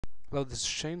Hello, this is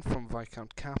Shane from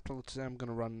Viscap Capital. Today I'm going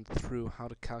to run through how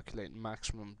to calculate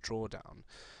maximum drawdown.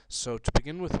 So to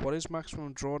begin with, what is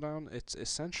maximum drawdown? It's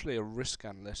essentially a risk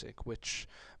analytic which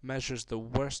measures the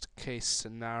worst case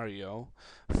scenario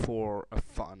for a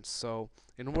fund. So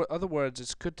in other words,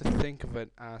 it's good to think of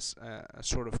it as a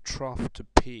sort of trough to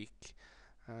peak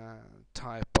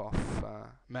type of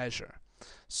measure.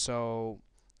 So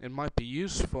it might be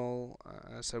useful,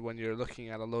 as I said, when you're looking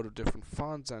at a load of different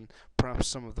funds and perhaps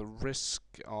some of the risk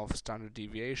of standard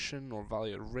deviation or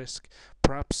value at risk,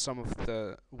 perhaps some of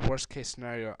the worst case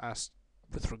scenario as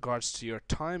with regards to your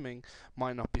timing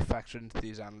might not be factored into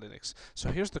these analytics.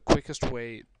 So here's the quickest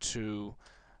way to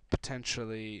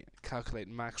potentially calculate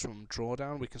maximum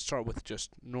drawdown. We can start with just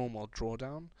normal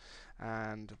drawdown,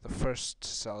 and the first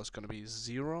cell is going to be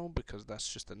 0 because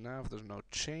that's just a nav, there's no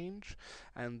change,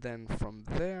 and then from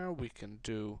there we can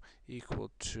do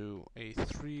equal to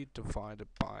A3 divided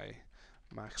by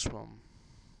maximum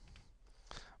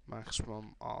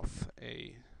of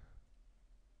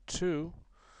A2,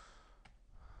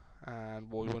 and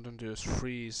what we want to do is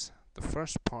freeze the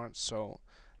first part, so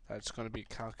that's going to be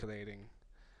calculating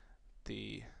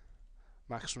the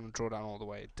maximum drawdown all the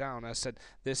way down. As I said,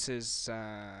 this is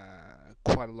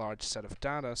quite a large set of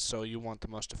data, so you want the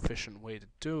most efficient way to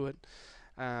do it.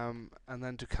 And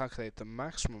then to calculate the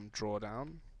maximum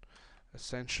drawdown,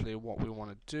 essentially what we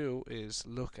want to do is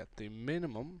look at the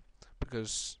minimum,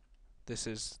 because this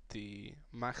is the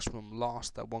maximum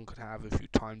loss that one could have if you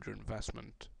timed your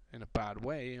investment in a bad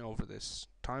way over this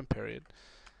time period.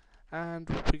 And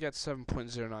we get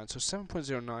 7.09. So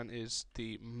 7.09 is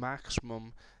the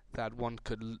maximum that one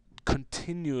could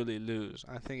continually lose.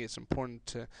 I think it's important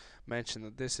to mention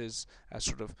that this is a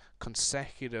sort of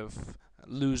consecutive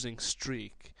losing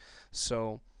streak.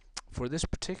 So for this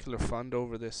particular fund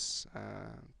over this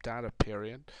data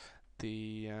period,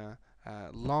 the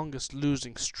longest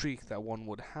losing streak that one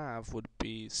would have would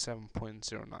be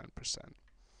 7.09%.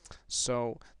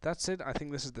 So that's it. I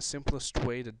think this is the simplest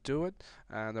way to do it.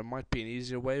 There might be an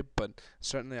easier way, but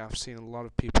certainly I've seen a lot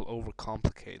of people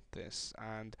overcomplicate this.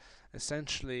 And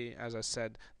essentially, as I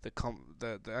said, the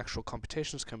actual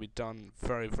computations can be done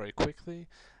very, very quickly,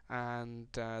 and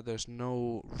there's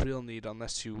no real need,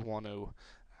 unless you want to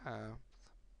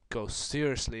go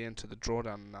seriously into the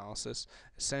drawdown analysis.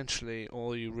 Essentially,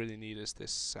 all you really need is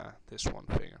this one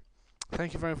figure.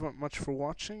 Thank you very much for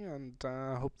watching, and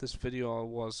I hope this video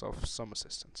was of some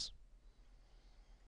assistance.